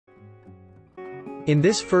In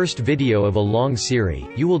this first video of a long series,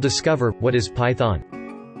 you will discover what is Python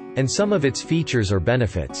and some of its features or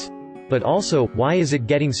benefits. But also, why is it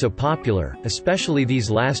getting so popular, especially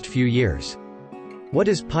these last few years? What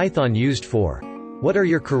is Python used for? What are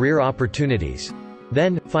your career opportunities?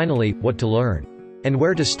 Then, finally, what to learn and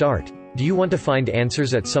where to start. Do you want to find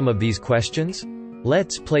answers at some of these questions?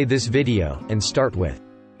 Let's play this video and start with: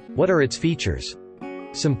 what are its features?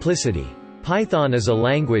 Simplicity. Python is a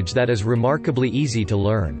language that is remarkably easy to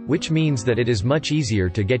learn, which means that it is much easier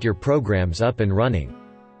to get your programs up and running.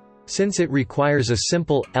 Since it requires a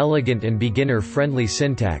simple, elegant and beginner-friendly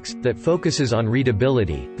syntax that focuses on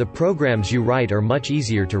readability, the programs you write are much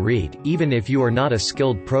easier to read, even if you are not a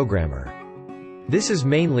skilled programmer. This is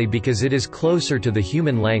mainly because it is closer to the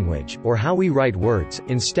human language, or how we write words,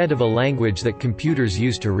 instead of a language that computers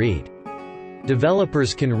use to read.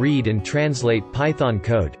 Developers can read and translate Python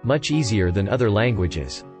code much easier than other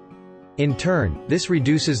languages. In turn, this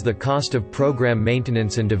reduces the cost of program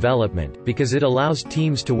maintenance and development, because it allows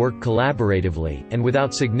teams to work collaboratively, and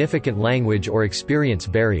without significant language or experience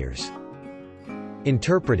barriers.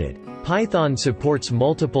 Interpreted. Python supports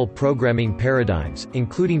multiple programming paradigms,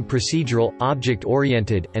 including procedural,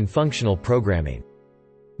 object-oriented, and functional programming.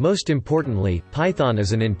 Most importantly, Python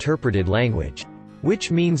is an interpreted language,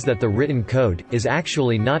 which means that the written code is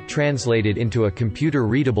actually not translated into a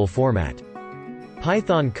computer-readable format.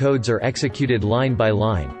 Python codes are executed line by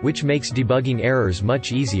line, which makes debugging errors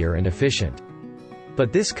much easier and efficient.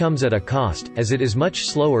 But this comes at a cost, as it is much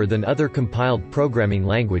slower than other compiled programming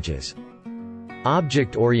languages.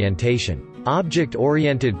 Object orientation.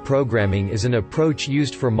 Object-oriented programming is an approach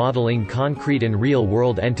used for modeling concrete and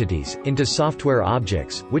real-world entities into software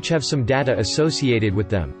objects, which have some data associated with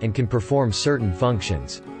them, and can perform certain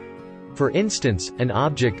functions. For instance, an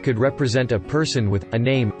object could represent a person with a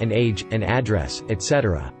name, an age, an address,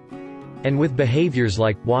 etc. and with behaviors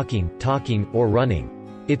like walking, talking, or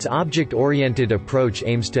running. Its object-oriented approach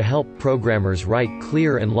aims to help programmers write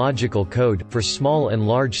clear and logical code for small and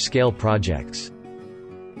large-scale projects.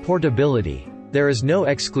 Portability. There is no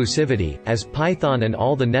exclusivity, as Python and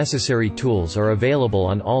all the necessary tools are available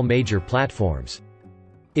on all major platforms.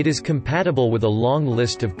 It is compatible with a long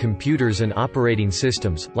list of computers and operating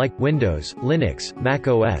systems, like Windows, Linux, Mac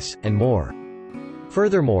OS, and more.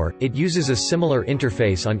 Furthermore, it uses a similar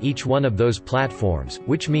interface on each one of those platforms,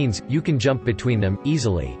 which means you can jump between them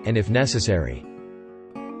easily, and if necessary.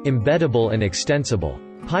 Embeddable and extensible.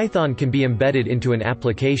 Python can be embedded into an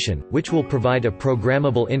application, which will provide a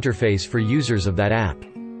programmable interface for users of that app.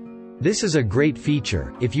 This is a great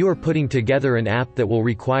feature if you are putting together an app that will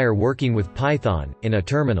require working with Python in a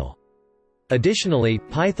terminal. Additionally,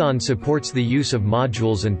 Python supports the use of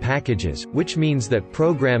modules and packages, which means that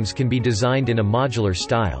programs can be designed in a modular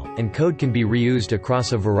style, and code can be reused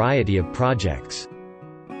across a variety of projects.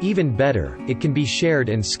 Even better, it can be shared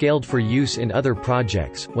and scaled for use in other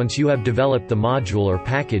projects, once you have developed the module or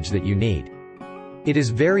package that you need. It is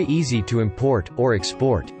very easy to import, or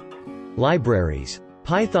export. Libraries.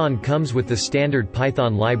 Python comes with the standard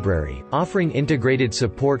Python library, offering integrated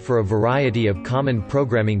support for a variety of common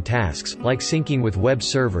programming tasks, like syncing with web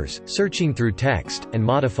servers, searching through text, and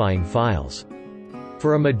modifying files.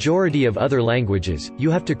 For a majority of other languages, you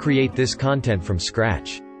have to create this content from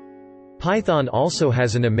scratch. Python also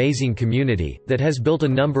has an amazing community that has built a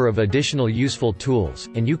number of additional useful tools,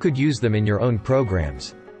 and you could use them in your own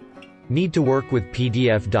programs. Need to work with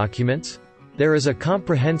PDF documents? There is a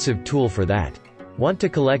comprehensive tool for that. Want to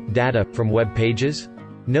collect data from web pages?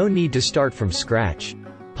 No need to start from scratch.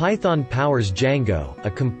 Python powers Django,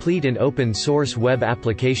 a complete and open-source web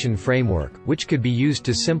application framework, which could be used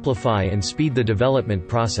to simplify and speed the development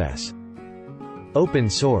process. Open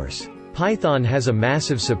source. Python has a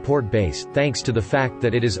massive support base, thanks to the fact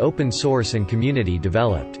that it is open source and community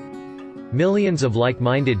developed. Millions of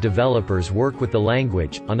like-minded developers work with the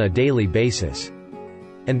language on a daily basis.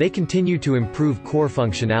 And they continue to improve core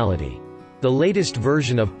functionality. The latest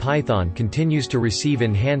version of Python continues to receive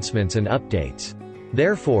enhancements and updates.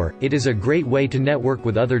 Therefore, it is a great way to network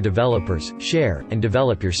with other developers, share, and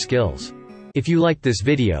develop your skills. If you liked this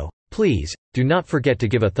video, please do not forget to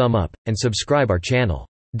give a thumb up, and subscribe our channel.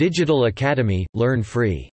 Digital Academy, learn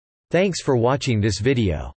free. Thanks for watching this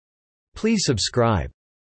video. Please subscribe.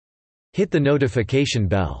 Hit the notification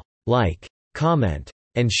bell, like, comment,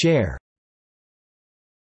 and share.